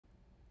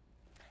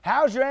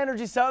How's your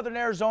energy, Southern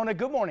Arizona?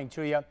 Good morning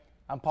to you.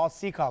 I'm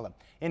Pascua Yaqui.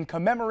 In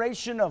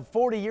commemoration of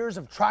 40 years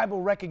of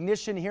tribal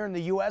recognition here in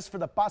the U.S. for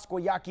the Pascua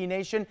Yaqui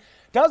Nation,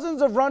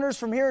 dozens of runners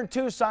from here in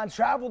Tucson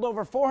traveled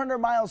over 400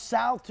 miles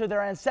south to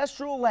their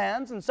ancestral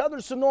lands in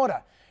southern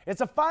Sonora. It's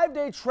a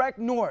 5-day trek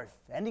north,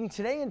 ending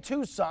today in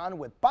Tucson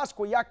with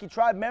Pascua Yaqui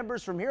tribe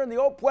members from here in the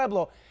Old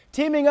Pueblo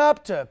teaming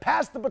up to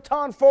pass the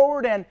baton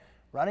forward and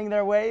running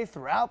their way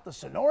throughout the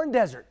Sonoran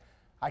Desert.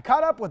 I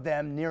caught up with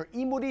them near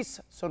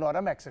Imuris,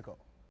 Sonora, Mexico.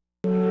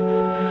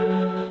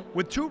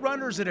 With 2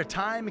 runners at a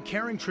time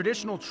carrying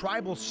traditional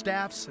tribal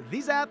staffs,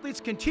 these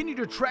athletes continue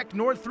to trek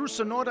north through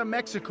Sonora,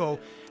 Mexico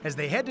as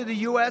they head to the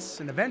U.S.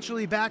 and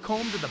eventually back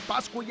home to the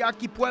Pascua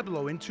Yaqui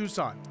Pueblo in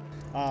Tucson.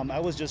 I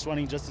was just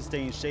running just to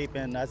stay in shape,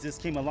 and as this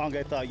came along,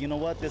 I thought, you know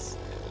what, this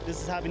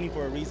is happening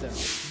for a reason.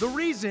 The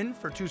reason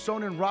for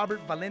Tucsonan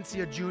Robert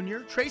Valencia Jr.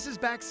 traces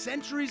back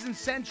centuries and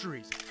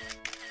centuries,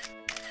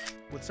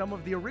 with some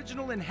of the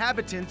original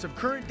inhabitants of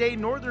current-day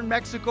northern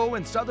Mexico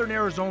and southern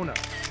Arizona.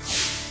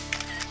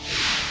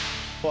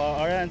 Well,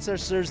 our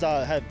ancestors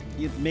have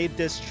made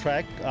this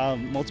trek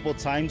multiple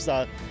times,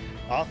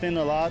 often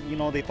a lot. You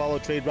know, they follow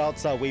trade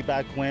routes way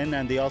back when,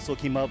 and they also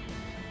came up,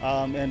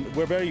 and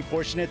we're very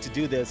fortunate to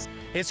do this.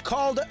 It's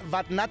called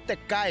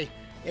Vatnatekai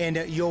in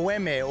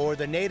Yoeme, or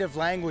the native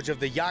language of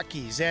the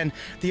Yaquis, and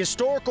the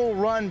historical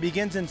run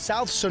begins in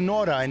South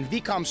Sonora, in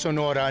Vicam,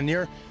 Sonora,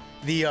 near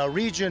the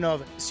region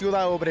of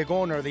Ciudad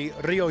Obregón, or the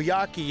Rio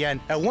Yaqui,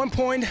 and at one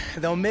point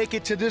they'll make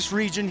it to this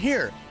region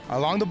here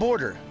along the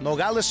border,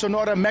 Nogales,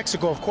 Sonora,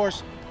 Mexico. Of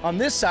course, on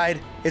this side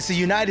it's the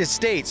United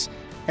States,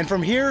 and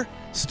from here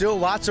still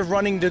lots of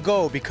running to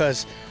go,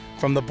 because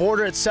from the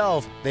border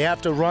itself they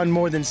have to run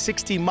more than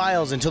 60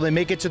 miles until they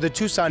make it to the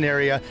Tucson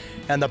area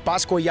and the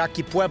Pascua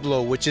Yaqui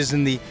Pueblo, which is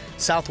in the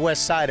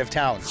southwest side of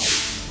town.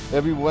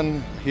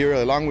 Everyone here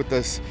along with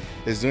us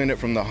is doing it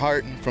from the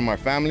heart, from our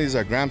families,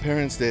 our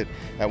grandparents that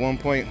at one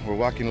point were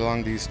walking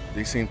along these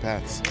same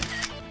paths.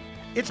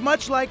 It's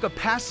much like a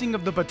passing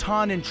of the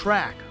baton in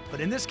track,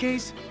 but in this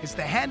case, it's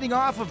the handing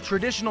off of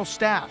traditional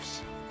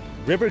staffs.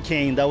 River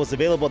cane that was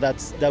available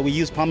that we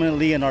use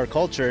prominently in our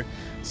culture.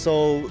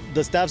 So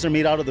the staffs are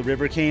made out of the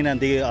river cane, and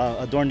they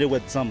adorned it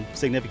with some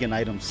significant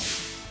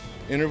items.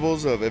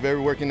 Intervals of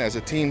ever working as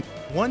a team.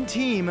 One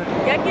team,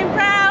 Getting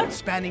proud,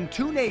 spanning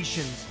 2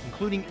 nations,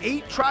 including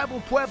 8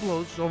 tribal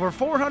pueblos over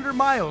 400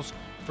 miles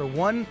for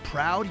one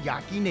proud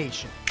Yaqui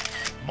nation.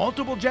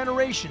 Multiple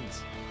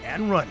generations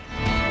and running.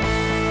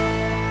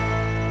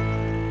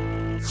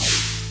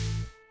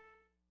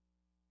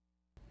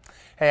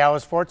 Hey, I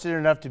was fortunate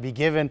enough to be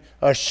given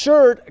a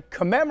shirt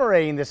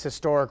commemorating this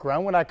historic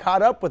run when I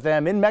caught up with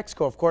them in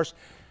Mexico. Of course,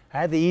 I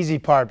had the easy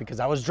part because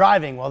I was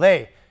driving while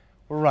they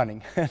were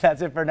running.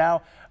 That's it for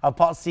now. I'm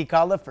Pascua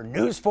Yaqui for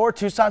News 4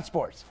 Tucson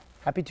Sports.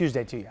 Happy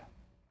Tuesday to you.